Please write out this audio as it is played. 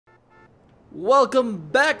Welcome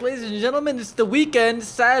back, ladies and gentlemen. It's the weekend,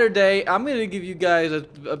 Saturday. I'm going to give you guys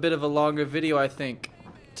a bit of a longer video, I think,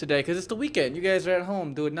 today, because it's the weekend. You guys are at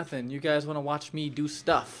home doing nothing. You guys want to watch me do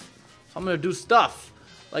stuff. So I'm going to do stuff,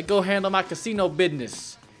 like go handle my casino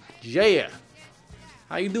business. Yeah.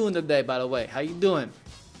 How you doing today, by the way? How you doing?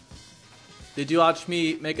 Did you watch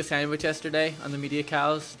me make a sandwich yesterday on the Media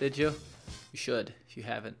Cows? Did you? You should, if you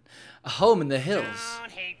haven't. A home in the hills.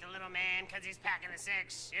 Don't hate the little man because he's packing a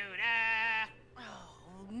six-shooter. Oh,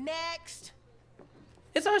 next.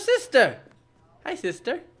 It's our sister. Hi,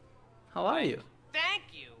 sister. How are you? Thank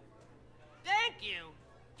you. Thank you.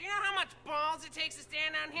 Do you know how much balls it takes to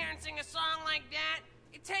stand down here and sing a song like that?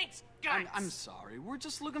 It takes guts. I'm sorry. We're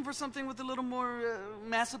just looking for something with a little more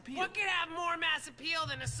mass appeal. What could have more mass appeal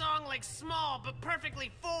than a song like Small but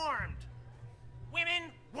Perfectly Formed?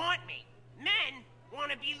 Women want me. Men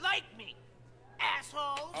want to be like me.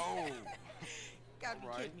 Assholes. Oh. Gotta be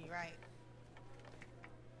kidding me, right?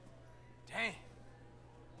 Damn.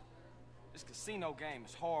 This casino game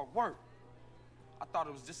is hard work. I thought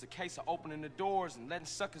it was just a case of opening the doors and letting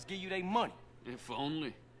suckers give you their money. If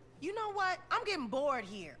only. You know what? I'm getting bored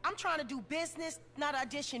here. I'm trying to do business, not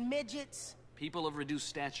audition midgets. People of reduced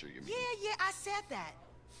stature, you mean? Yeah, I said that.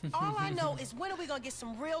 All I know is when are we gonna get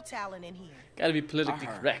some real talent in here? Gotta be politically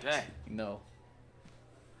I heard correct. that. No.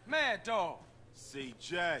 Mad Dog.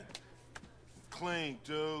 CJ. Clean,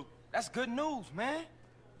 dude. That's good news, man.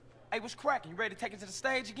 Hey, what's cracking? You ready to take it to the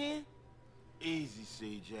stage again? Easy,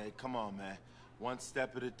 CJ. Come on, man. One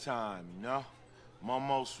step at a time, you know? I'm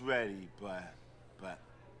almost ready, but...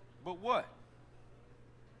 But what?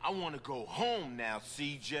 I want to go home now,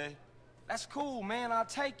 CJ. That's cool, man. I'll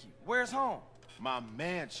take you. Where's home? My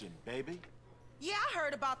mansion, baby. Yeah, I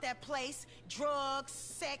heard about that place. Drugs,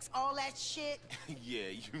 sex, all that shit. Yeah,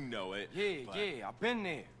 you know it. but- Yeah, I've been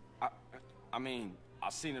there. I mean,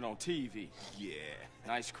 I've seen it on TV. Yeah.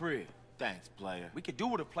 Nice crib. Thanks, player. We could do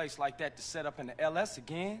with a place like that to set up in the LS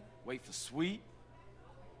again. Wait for Sweet.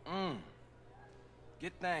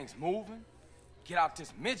 Get things moving. Get out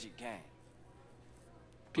this midget game.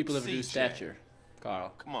 People of reduced CJ. stature,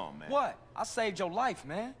 Carl. Come on, man. What? I saved your life,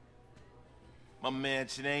 man. My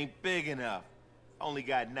mansion ain't big enough. Only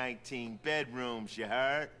got 19 bedrooms, you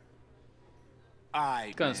heard?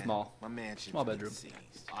 Alright, Kinda man. small. My mansion. Small bedroom.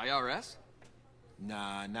 IRS?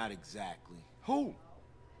 Nah, not exactly. Who?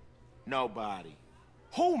 Nobody.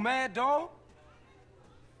 Who, Mad Dog?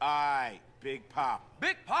 Alright, Big Pop.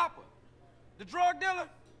 Big Papa. The drug dealer?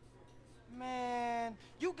 Man,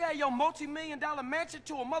 you gave your multi-million-dollar mansion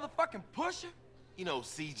to a motherfucking pusher? You know,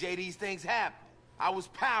 CJ, these things happen. I was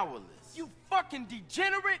powerless. You fucking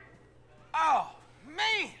degenerate? Oh,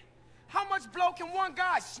 man. How much blow can one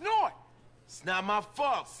guy snort? It's not my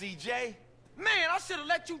fault, CJ. Man, I should have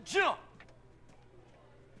let you jump.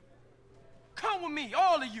 Come with me,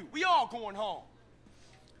 all of you. We all going home.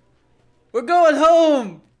 We're going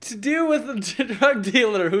home to deal with the drug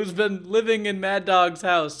dealer who's been living in Mad Dog's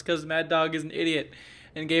house because Mad Dog is an idiot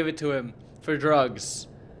and gave it to him for drugs.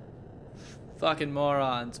 Fucking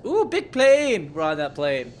morons. Ooh, big plane. We're on that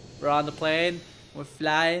plane. We're on the plane. We're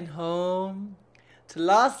flying home to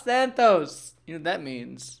Los Santos. You know what that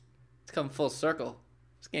means? It's come full circle.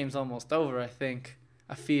 This game's almost over, I think.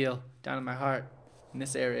 I feel down in my heart in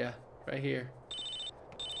this area right here.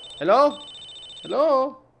 Hello?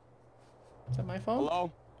 Hello? Is that my phone?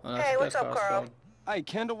 Hello? Oh, Hey, what's up, Carl's Carl? phone. Hey,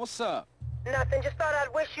 Kendall, what's up? Nothing, just thought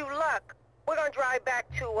I'd wish you luck. We're gonna drive back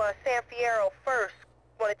to San Fierro first.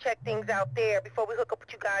 Wanna check things out there before we hook up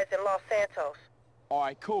with you guys in Los Santos. All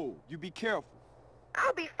right, cool. You be careful.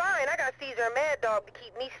 I'll be fine. I got Caesar and Mad Dog to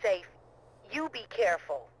keep me safe. You be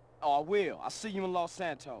careful. Oh, I will. I'll see you in Los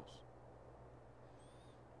Santos.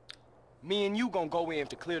 Me and you gonna go in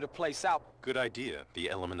to clear the place out Good idea, the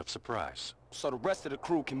element of surprise. so the rest of the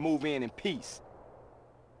crew can move in peace.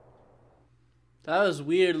 That was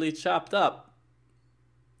weirdly chopped up.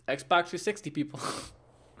 Xbox 360 people.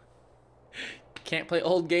 Can't play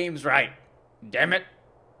old games right. Damn it.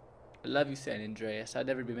 I love you, San Andreas. I'd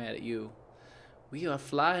never be mad at you. We are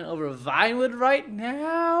flying over Vinewood right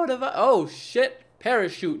now. Oh, shit.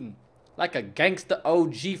 Parachuting. Like a gangsta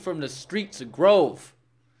OG from the streets of Grove.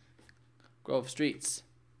 Grove streets.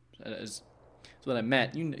 That's what I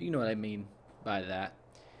meant. You know what I mean by that.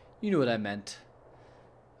 You know what I meant.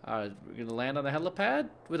 We're gonna land on the helipad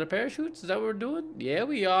with our parachutes? Is that what we're doing? Yeah,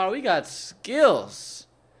 we are. We got skills.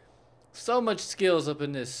 So much skills up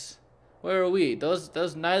in this. Where are we?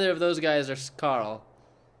 Those neither of those guys are Carl.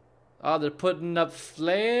 Oh, they're putting up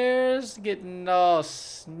flares, getting all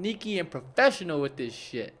sneaky and professional with this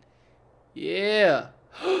shit. Yeah.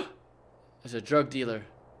 There's a drug dealer.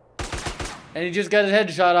 And he just got his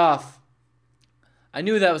head shot off. I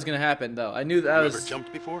knew that was gonna happen, though. I knew that You was. ever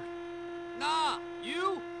jumped before? Nah,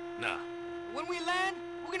 you? Nah. When we land,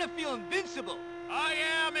 we're gonna feel invincible. I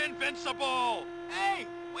am invincible! Hey,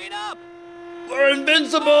 wait up! We're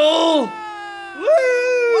invincible!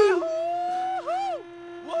 Woo!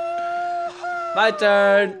 My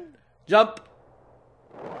turn. Jump.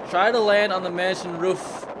 Try to land on the mansion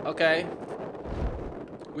roof. Okay.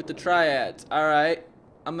 With the triads. Alright.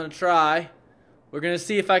 I'm gonna try. We're gonna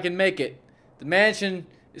see if I can make it. The mansion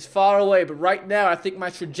is far away, but right now I think my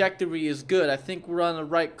trajectory is good. I think we're on the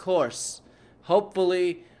right course.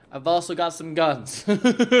 Hopefully, I've also got some guns. Because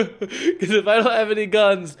if I don't have any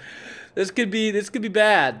guns, this could be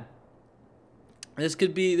bad. This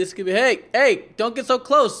could be, hey, don't get so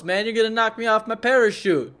close, man. You're gonna knock me off my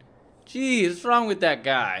parachute. Jeez, what's wrong with that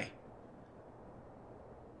guy?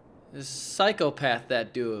 This psychopath,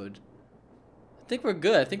 that dude. I think we're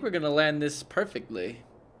good. I think we're gonna land this perfectly.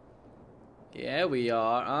 Yeah, we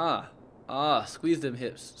are. Squeeze them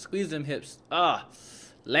hips. Squeeze them hips.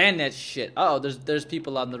 Land that shit. Uh oh, there's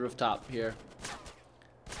people on the rooftop here.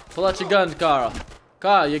 Pull out your guns, Carl.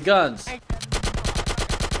 Carl, your guns.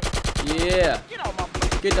 Yeah.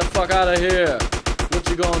 Get the fuck out of here. What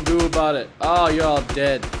you gonna do about it? Oh, you're all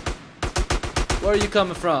dead. Where are you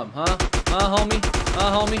coming from, huh? Huh, homie?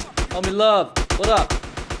 Huh, homie? Homie love. What up?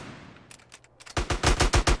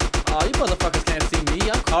 Oh, you motherfuckers can't see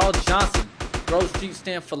me. I'm Carl Johnson. Grove Street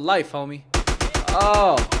stand for life, homie.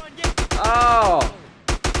 Oh.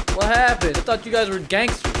 What happened? I thought you guys were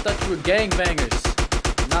gangsters. I thought you were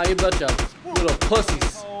gangbangers. Now you're a bunch of little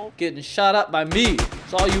pussies getting shot up by me.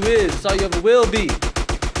 That's all you is. That's all you ever will be.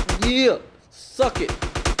 Yeah. Suck it.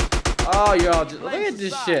 Oh, you're all just... Look at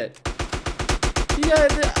this shit. You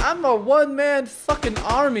guys... I'm a one-man fucking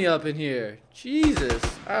army up in here. Jesus.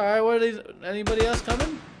 Alright, what are these... Anybody else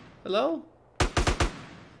coming? Hello?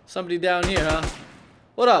 Somebody down here, huh?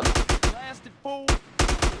 What up?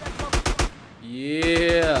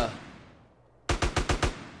 Yeah.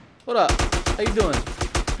 What up? How you doing?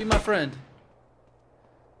 Be my friend.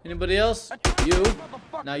 Anybody else? You.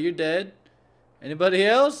 Now you're dead. Anybody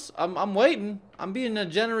else? I'm waiting. I'm being a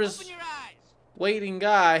generous waiting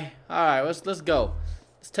guy. Alright, let's go.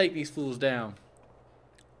 Let's take these fools down.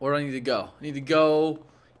 Where do I need to go? I need to go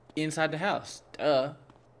inside the house. Duh.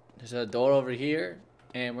 There's a door over here.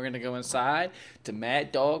 And we're gonna go inside to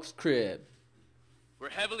Mad Dog's crib. We're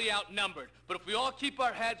heavily outnumbered, but if we all keep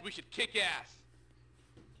our heads, we should kick ass.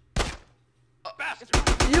 Bastard!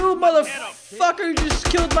 You motherfucker, you just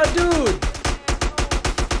killed my dude!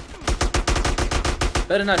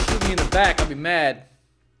 Better not shoot me in the back, I'll be mad.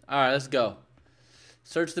 Alright, let's go.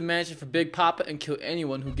 Search the mansion for Big Papa and kill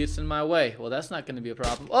anyone who gets in my way. Well, that's not gonna be a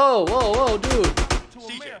problem. Oh, whoa, dude!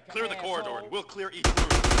 CJ, clear the corridor and we'll clear each room.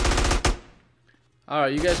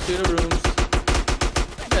 Alright, you guys clear the rooms.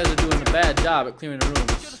 You guys are doing a bad job at clearing the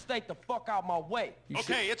rooms. Should've stayed the fuck out my way.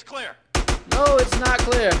 Okay, it's clear. No, it's not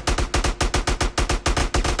clear.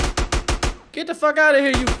 Get the fuck out of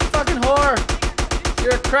here, you fucking whore.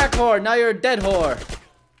 You're a crack whore. Now you're a dead whore.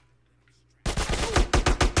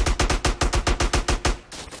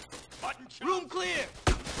 Room clear!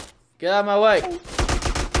 Get out of my way.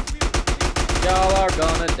 Y'all are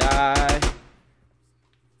gonna die.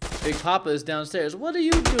 Big Papa is downstairs. What are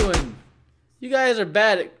you doing? You guys are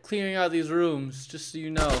bad at clearing out these rooms, just so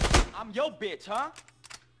you know. I'm your bitch, huh?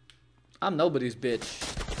 I'm nobody's bitch.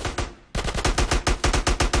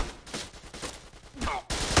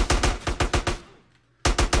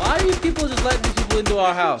 Why are you people just letting these people into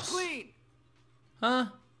our house? Huh?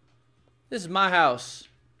 This is my house.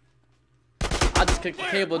 I'll just kick the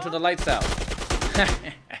cable and turn the lights out.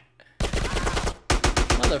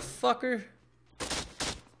 Motherfucker.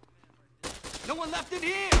 No one left in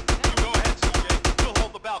here! You go ahead, CJ. We'll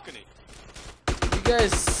hold the balcony. You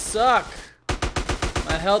guys suck.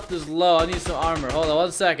 My health is low. I need some armor. Hold on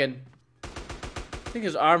 1 second. I think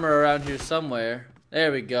there's armor around here somewhere.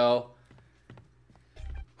 There we go.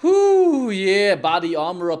 Whoo, yeah. Body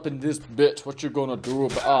armor up in this bitch. What you gonna do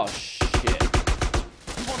about... Oh, shit.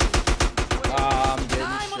 I'm getting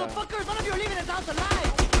shot. None of you are leaving this house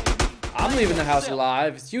alive. I'm leaving the house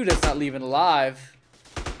alive. It's you that's not leaving alive.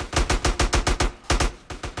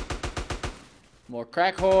 More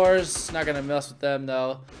crack whores. Not gonna mess with them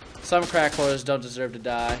though. Some crack whores don't deserve to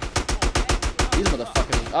die. These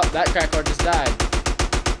motherfuckers. Oh, that crack whore just died.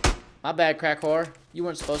 My bad, crack whore. You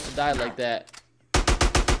weren't supposed to die like that.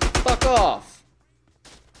 Fuck off.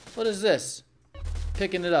 What is this?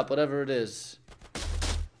 Picking it up, whatever it is.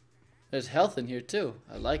 There's health in here too.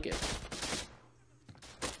 I like it.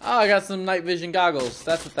 Oh, I got some night vision goggles.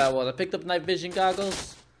 That's what that was. I picked up night vision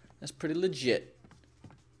goggles. That's pretty legit.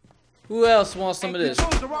 Who else wants some of this? You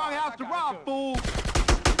chose the wrong house to rob, fool.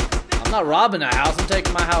 I'm not robbing a house. I'm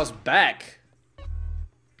taking my house back.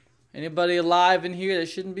 Anybody alive in here that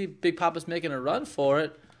shouldn't be? Big Papa's making a run for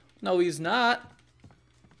it. No, he's not.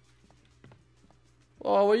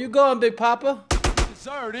 Oh, where you going, Big Papa? You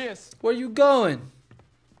deserve this. Where you going?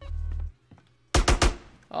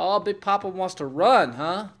 Oh, Big Papa wants to run,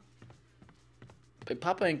 huh? Big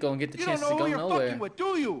Papa ain't gonna get the chance to go nowhere. You don't know who you're fucking with,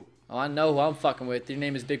 do you? Oh, I know who I'm fucking with. Your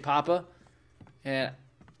name is Big Papa, and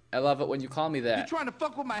I love it when you call me You that. trying to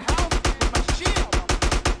fuck with my house, with my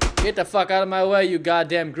shit? Get the fuck out of my way, you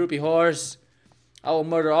goddamn groupie whores. I will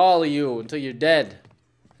murder all of you until you're dead.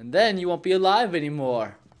 And then you won't be alive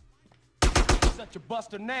anymore. Such a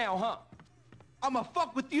buster now, huh? I'ma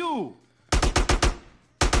fuck with you.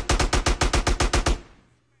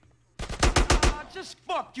 Just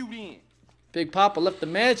fuck you then. Big Papa left the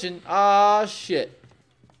mansion. Ah, shit.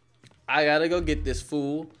 I gotta go get this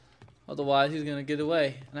fool. Otherwise, he's gonna get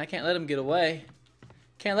away. And I can't let him get away.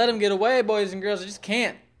 Can't let him get away, boys and girls. I just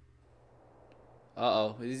can't.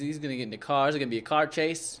 Uh-oh. He's gonna get in the car. Is it gonna be a car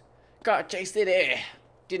chase? Car chase city.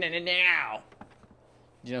 Now.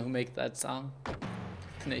 Do you know who made that song?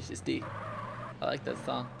 Tenacious D. I like that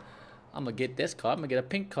song. I'm gonna get this car. I'm gonna get a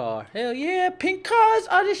pink car. Hell yeah, pink cars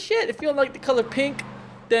are the shit. If you don't like the color pink,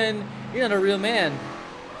 then you're not a real man.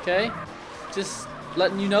 Okay? Just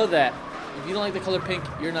letting you know that. If you don't like the color pink,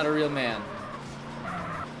 you're not a real man.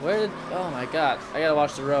 Where did... Oh my god. I gotta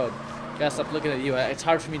watch the road. Gotta stop looking at you. It's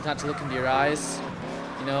hard for me not to look into your eyes.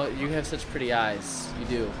 You know, you have such pretty eyes. You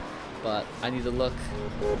do. But I need to look.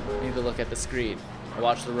 I need to look at the screen. Or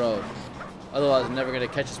watch the road. Otherwise, I'm never gonna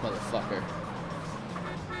catch this motherfucker.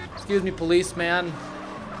 Excuse me, policeman.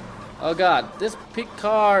 Oh god, this pink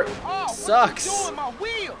car sucks. What you doing, my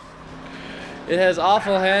wheel? It has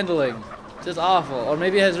awful handling. Just awful. Or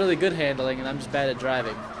maybe it has really good handling and I'm just bad at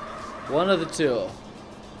driving. One of the two.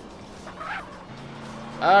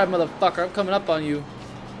 Alright, motherfucker, I'm coming up on you.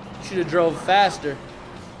 You should have drove faster.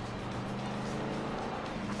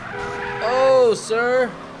 Oh, sir.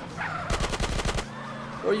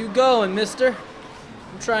 Where you going, mister?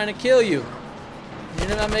 I'm trying to kill you.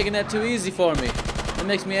 You're not making that too easy for me. That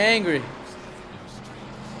makes me angry.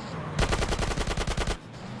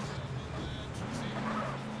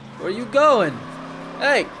 Where are you going?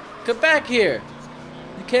 Hey, come back here.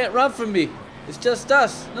 You can't run from me. It's just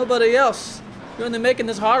us, nobody else. You're only making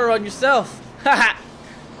this harder on yourself. Haha!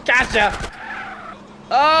 Gotcha!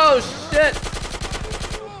 Oh, shit!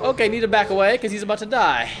 Okay, need to back away because he's about to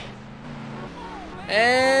die.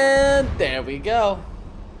 And there we go.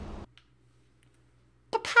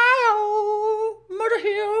 Pow! Murder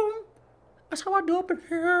him! That's how I do up in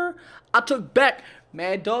here. I took back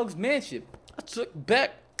Mad Dog's mansion. I took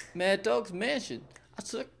back Mad Dog's mansion. I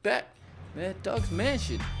took back Mad Dog's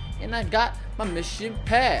mansion. And I got my mission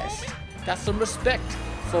passed. Got some respect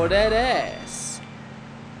for that ass.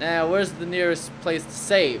 Now, where's the nearest place to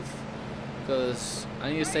save? Because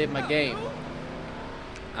I need to save my game.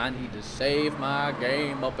 I need to save my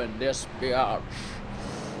game up in this bitch.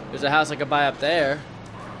 There's a house I could buy up there.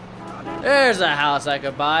 There's a house I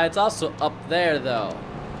could buy. It's also up there, though.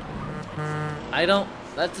 I don't...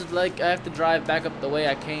 That's like I have to drive back up the way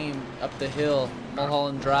I came. Up the hill.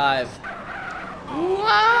 Mulholland Drive.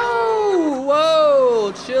 Whoa!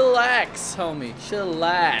 Whoa! Chillax, homie.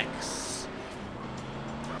 Chillax.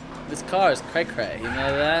 This car is cray-cray. You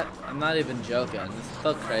know that? I'm not even joking. It's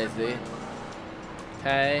so crazy.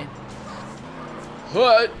 Okay.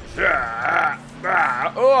 What?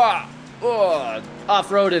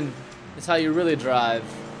 Off-roading is how you really drive.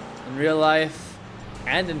 In real life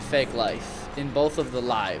and in fake life. In both of the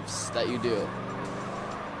lives that you do.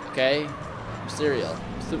 Okay? I'm serial.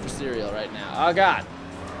 I'm super serial right now. Oh god.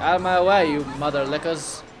 Out of my way, you mother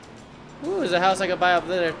lickers. Ooh, there's a house I could buy up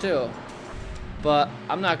there too. But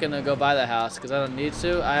I'm not gonna go buy the house because I don't need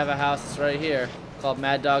to. I have a house that's right here called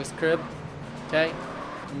Mad Dog's Crib. Okay?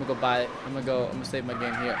 I'm gonna go buy it. I'm gonna save my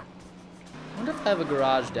game here. I wonder if I have a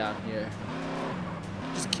garage down here.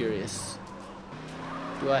 Just curious.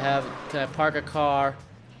 Can I park a car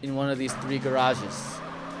in one of these 3 garages?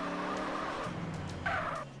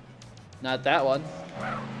 Not that one.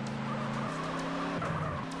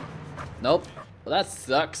 Nope. Well, that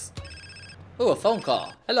sucks. Ooh, a phone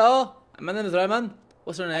call. Hello, my name is Raymond.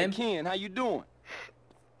 What's your name? Hey, Ken, how you doing?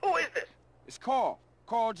 Who is this? It's Carl.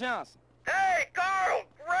 Carl Johnson. Hey, Carl,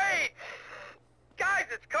 great! Guys,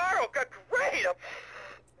 it's Carl, great!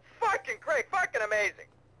 Fucking great, fucking amazing.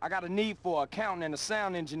 I got a need for an accountant and a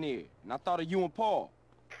sound engineer, and I thought of you and Paul.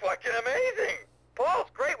 Fucking amazing!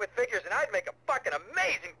 Paul's great with figures, and I'd make a fucking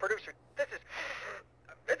amazing producer. This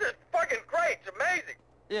is fucking great, it's amazing.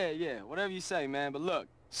 Yeah, whatever you say, man. But look,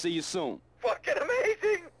 see you soon. Fucking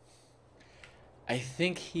amazing! I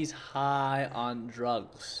think he's high on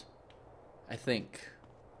drugs. I think.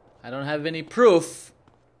 I don't have any proof,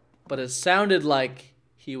 but it sounded like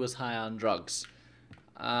he was high on drugs.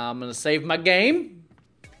 I'm gonna save my game.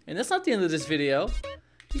 And that's not the end of this video.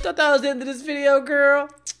 You thought that was the end of this video, girl?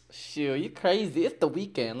 Shoot, you crazy. It's the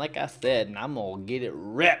weekend, like I said, and I'm gonna get it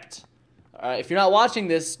ripped. Alright, if you're not watching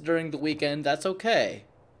this during the weekend, that's okay.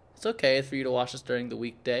 It's okay for you to watch this during the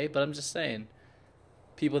weekday, but I'm just saying.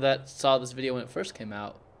 People that saw this video when it first came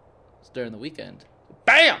out, it's during the weekend.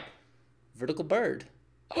 BAM! Vertical bird.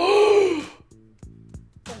 Go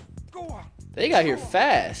on. They got here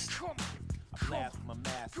fast.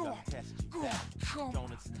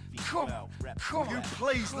 Will you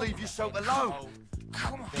please leave yourself alone?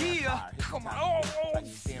 Here. Come on. Oh,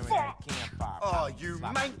 fuck. Oh, you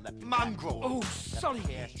mongrel. Oh, sorry.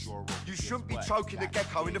 You shouldn't be choking the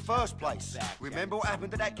gecko in the first place. Remember what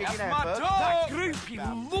happened to that gig in That's my Hamburg? dog. That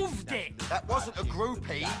groupie loved it, That wasn't a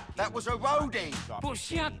groupie, that was a roadie. but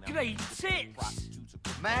she had great tits.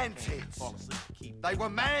 Man tits. They were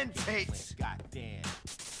man tits.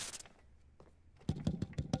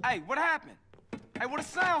 Hey, what happened? Hey, where the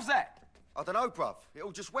sounds at? I don't know, bruv. It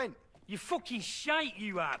all just went. You fucking shite,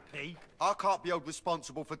 you happy? I can't be held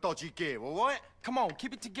responsible for dodgy gear, all right? Come on,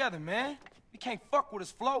 keep it together, man. You can't fuck with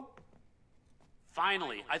us, Flo.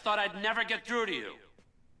 Finally, I thought I'd never get through to you.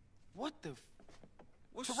 What the?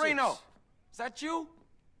 What's Torino, this? is that you?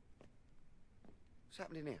 What's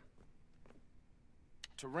happening here?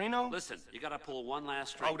 Torino? Listen, you gotta pull one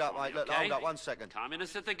last string. Hold up, for me, mate. Look, okay? hold up 1 second.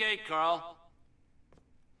 Communists at the gate, Carl.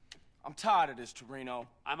 I'm tired of this, Torino.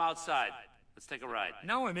 I'm outside. Let's take a ride.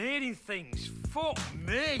 Now I'm hearing things. Fuck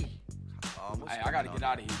me. Hey, I gotta get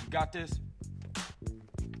out of here. You got this?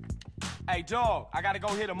 Hey, dog, I gotta go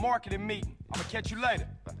hit a marketing meeting. I'm gonna catch you later.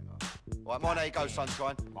 All right, there you go,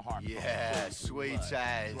 sunshine. My heart. Yeah, sweet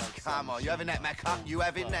as. Come on, you having that, Macca? You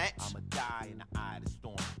having that? I'm a die in the eye of the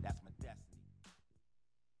storm. That's my destiny.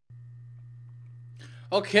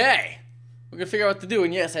 Okay. We're gonna figure out what to do,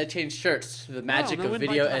 and yes, I changed shirts. The magic Well, no of invite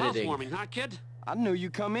video to the editing. housewarming, huh, kid? I knew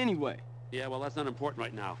you'd come anyway. Yeah, well, that's not important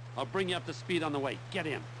right now. I'll bring you up to speed on the way. Get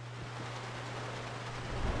in.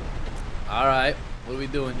 Alright, what are we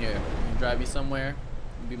doing here? You drive me somewhere?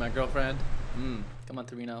 You be my girlfriend? Come on,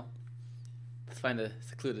 Torino. Let's find a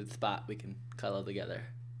secluded spot we can cuddle together.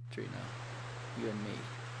 Torino. You and me.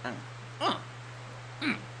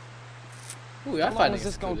 Ooh, I How find long a is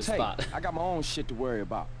this gonna secluded take? spot. I got my own shit to worry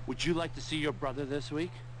about. Would you like to see your brother this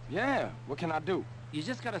week? Yeah, what can I do? You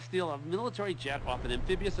just gotta steal a military jet off an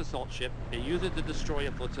amphibious assault ship and use it to destroy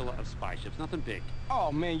a flotilla of spy ships. Nothing big.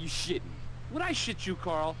 Oh, man, you shitting. Would I shit you,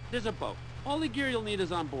 Carl? There's a boat. All the gear you'll need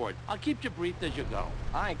is on board. I'll keep you briefed as you go.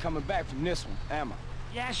 I ain't coming back from this one, am I?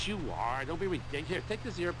 Yes, you are. Don't be ridiculous. Here, take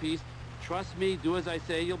this earpiece. Trust me, do as I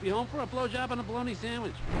say. You'll be home for a blowjob and a bologna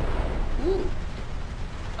sandwich. Ooh.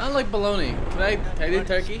 I don't like bologna. Can I do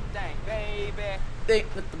turkey? Dang, baby.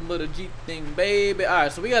 Think with the little G thing, baby.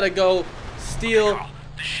 Alright, so we gotta go steal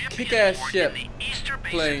kick-ass ship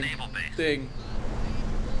plane thing.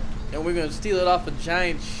 And we're gonna steal it off a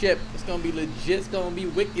giant ship. It's gonna be legit, it's gonna be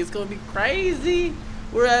wicked, it's gonna be crazy.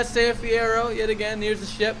 We're at San Fierro yet again. Here's the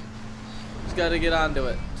ship. Just gotta get onto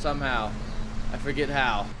it somehow. I forget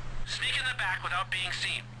how. Sneak in the back without being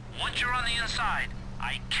seen. Once you're on the inside,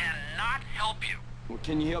 I cannot help you. Well,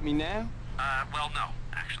 can you help me now? Well, no.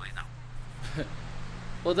 Actually, no.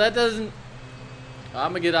 Well, that doesn't...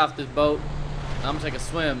 I'm gonna get off this boat. I'm gonna take a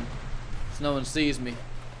swim so no one sees me.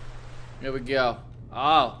 Here we go.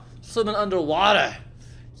 Oh, swimming underwater.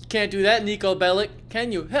 You can't do that, Nico Bellic,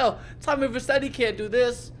 can you? Hell, Tommy Vercetti can't do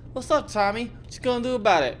this. What's up, Tommy? What you gonna do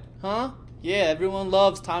about it? Huh? Yeah, everyone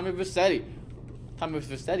loves Tommy Vercetti. Tommy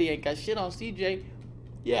Vercetti ain't got shit on CJ.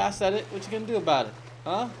 Yeah, I said it. What you gonna do about it?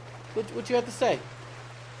 Huh? What you have to say?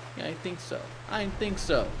 Yeah, I think so. I didn't think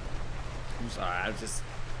so. I'm sorry, I'm just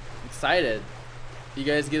excited. You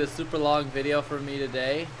guys get a super long video from me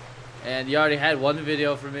today. And you already had one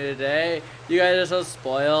video from me today. You guys are so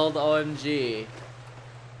spoiled, OMG.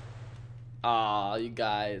 Aw, you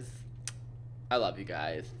guys. I love you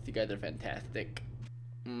guys. You guys are fantastic.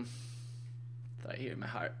 Right here in my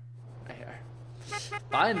heart. Right here.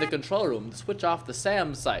 Find the control room to switch off the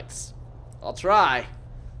SAM sites. I'll try.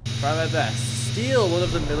 Try my best. Steal one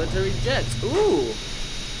of the military jets. Ooh.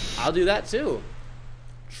 I'll do that too.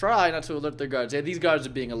 Try not to alert their guards. Yeah, these guards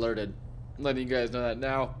are being alerted. I'm letting you guys know that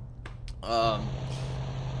now. I'm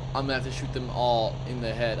gonna have to shoot them all in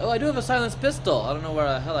the head. Oh, I do have a silenced pistol. I don't know where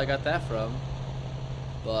the hell I got that from.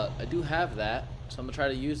 But I do have that. So I'm gonna try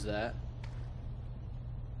to use that.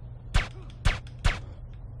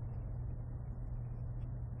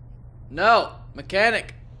 No!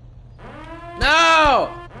 Mechanic!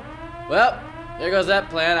 No! Well, there goes that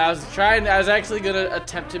plan. I was actually gonna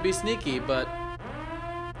attempt to be sneaky, but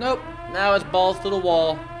nope. Now it's balls to the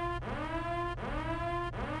wall.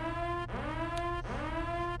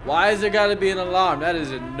 Why has there gotta be an alarm? That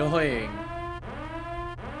is annoying.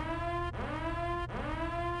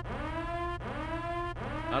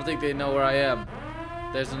 I don't think they know where I am.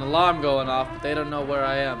 There's an alarm going off, but they don't know where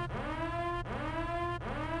I am.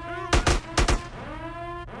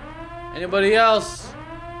 Anybody else?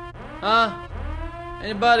 Huh?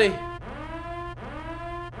 Anybody? Come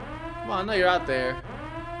on, I know you're out there.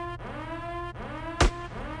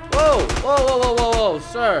 Whoa! Whoa, whoa, whoa, whoa, whoa!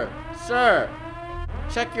 Sir! Sir!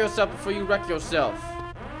 Check yourself before you wreck yourself.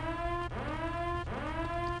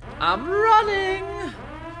 I'm running!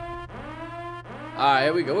 Alright,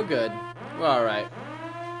 here we go. We're good. We're alright.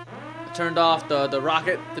 I turned off the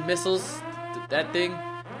rocket, the missiles, that thing.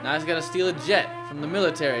 Now I just gotta steal a jet from the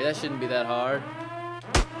military. That shouldn't be that hard.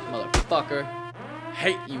 Motherfucker.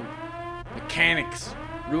 Hate you. Mechanics.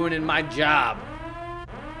 Ruining my job.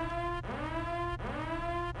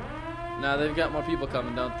 Now they've got more people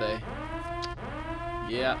coming, don't they?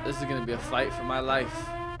 Yeah, this is gonna be a fight for my life.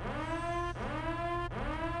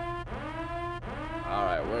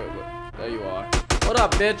 Alright, where, there you are. What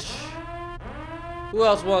up, bitch? Who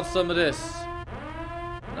else wants some of this?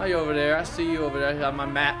 Now you're over there. I see you over there on my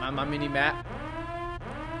map, my mini map.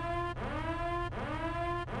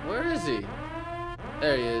 Where is he?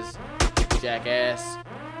 There he is. Jackass.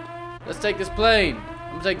 Let's take this plane.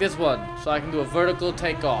 I'm gonna take this one so I can do a vertical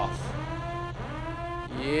takeoff.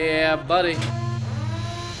 Yeah, buddy.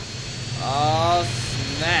 Oh,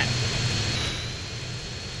 snap.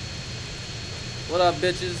 What up,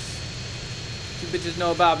 bitches? You bitches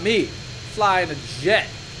know about me. Flying a jet.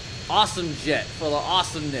 Awesome jet full of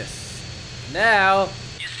awesomeness. Now...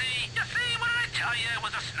 You see, what did I tell you? It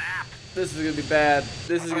was a snap. This is gonna be bad.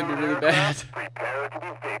 This is gonna be really bad.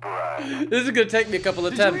 This is gonna take me a couple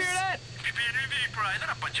attempts. Did you hear that? Prepare to be vaporized.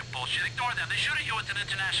 That's a bunch of bullshit. Ignore them. They shoot at you. It's an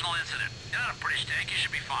international incident. You're not a British tank. You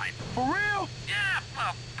should be fine. For real? Yeah,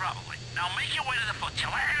 well, probably. Now make your way to the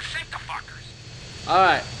flotilla and sink the fuckers.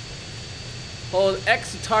 Alright. Hold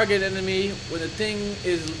X to target enemy. When the thing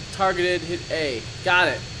is targeted, hit A. Got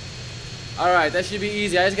it. Alright, that should be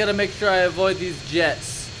easy. I just gotta make sure I avoid these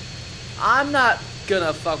jets. I'm not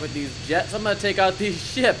gonna fuck with these jets. I'm gonna take out these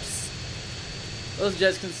ships. Those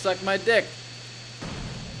jets can suck my dick.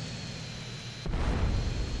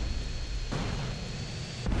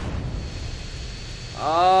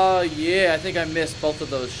 Oh yeah, I think I missed both of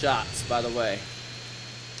those shots, by the way.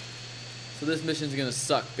 So this mission's gonna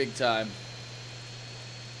suck big time.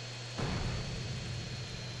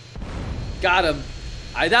 Got him.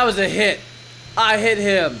 That was a hit. I hit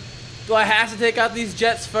him. Do I have to take out these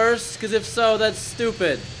jets first? Because if so, that's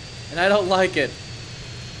stupid. And I don't like it.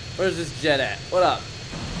 Where's this jet at? What up?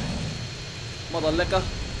 Mother liquor.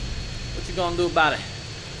 What you gonna do about it?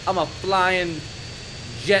 I'm a flying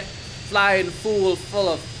jet, flying fool full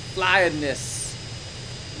of flyingness.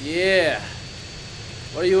 Yeah.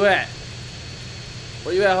 Where you at?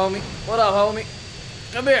 Where you at, homie? What up, homie?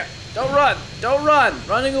 Come here. Don't run. Don't run.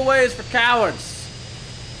 Running away is for cowards.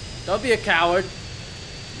 Don't be a coward.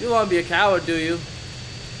 You don't want to be a coward, do you?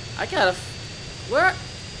 I gotta... Where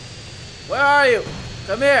are you?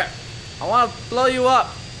 Come here. I want to blow you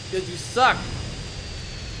up because you suck.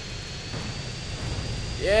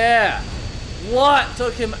 Yeah. What?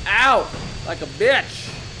 Took him out like a bitch.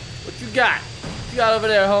 What you got? What you got over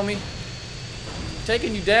there, homie? I'm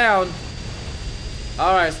taking you down.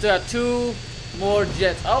 Alright, still got 2 more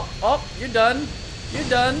jets. Oh, you're done. You're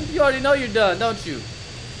done. You already know you're done, don't you?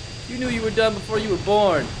 You knew you were done before you were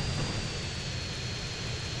born.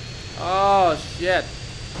 Oh, shit.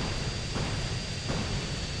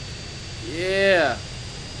 Yeah.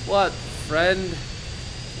 What, friend?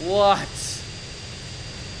 What?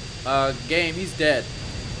 Game, he's dead.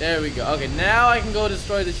 There we go. Okay, now I can go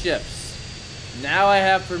destroy the ships. Now I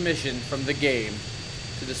have permission from the game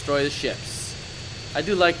to destroy the ships. I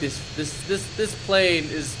do like this. This plane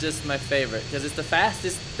is just my favorite because it's the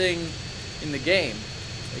fastest thing in the game.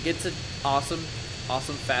 It gets an awesome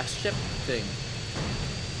fast ship thing.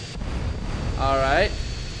 Alright.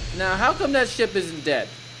 Now, how come that ship isn't dead?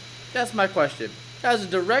 That's my question. That was a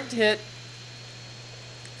direct hit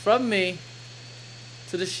from me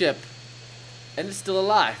to the ship, and it's still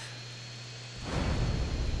alive.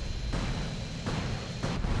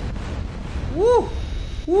 Woo!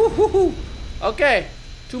 Woo hoo hoo! Okay,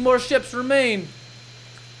 2 more ships remain.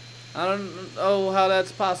 I don't know how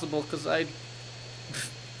that's possible because I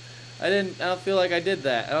don't feel like I did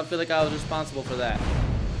that. I don't feel like I was responsible for that.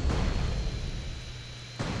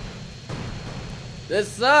 This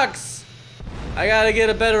sucks. I gotta get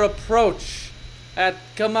a better approach. I have to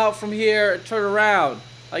come out from here and turn around.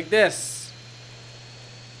 Like this.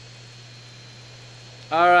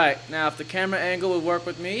 Alright, now if the camera angle would work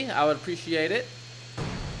with me, I would appreciate it.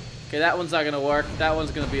 Okay, that one's not gonna work. That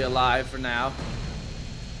one's gonna be alive for now.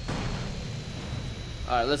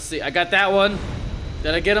 Alright, let's see. I got that one.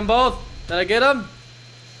 Did I get them both? Did I get them?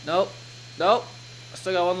 Nope. Nope. I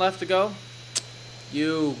still got one left to go.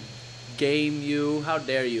 You. Game, you. How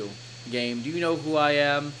dare you? Game. Do you know who I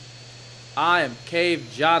am? I am Cave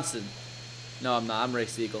Johnson. No, I'm not. I'm Ray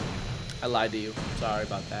Siegel. I lied to you. Sorry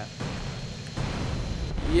about that.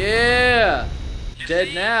 Yeah.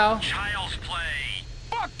 Dead now. Child's play.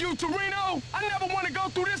 Fuck you, Torino. I never want to go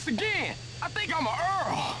through this again. I think I'm a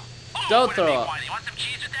Earl. Don't throw up. You want some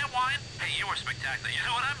cheese with that wine? Hey, you were spectacular. You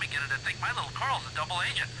know what? I'm beginning to think my little Carl's a double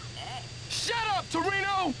agent. Ooh. Shut up,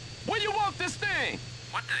 Torino. Where you want this thing?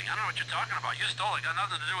 What thing? I don't know what you're talking about. You stole it. Got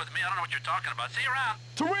nothing to do with me. I don't know what you're talking about. See you around.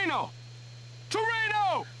 Torino.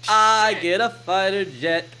 Torino. I get a fighter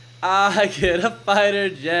jet. I get a fighter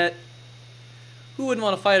jet. Who wouldn't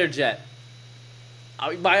want a fighter jet?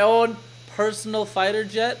 My own personal fighter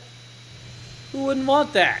jet? Who wouldn't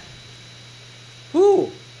want that?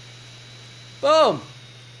 Who? Boom.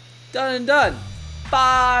 Done and done.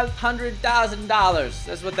 $500,000.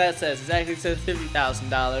 That's what that says. It actually says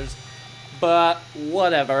 $50,000. But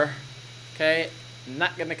whatever. Okay? I'm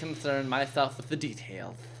not gonna concern myself with the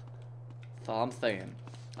details. That's all I'm saying.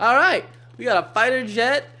 Alright. We got a fighter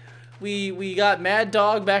jet. We got Mad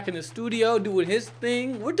Dog back in the studio doing his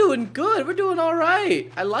thing. We're doing good. We're doing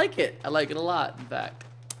alright. I like it. I like it a lot, in fact.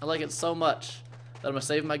 I like it so much that I'm gonna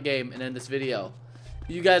save my game and end this video.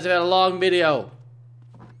 You guys have had a long video.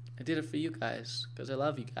 I did it for you guys because I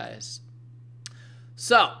love you guys.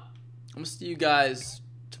 So, I'm gonna see you guys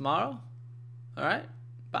tomorrow. All right?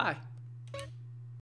 Bye.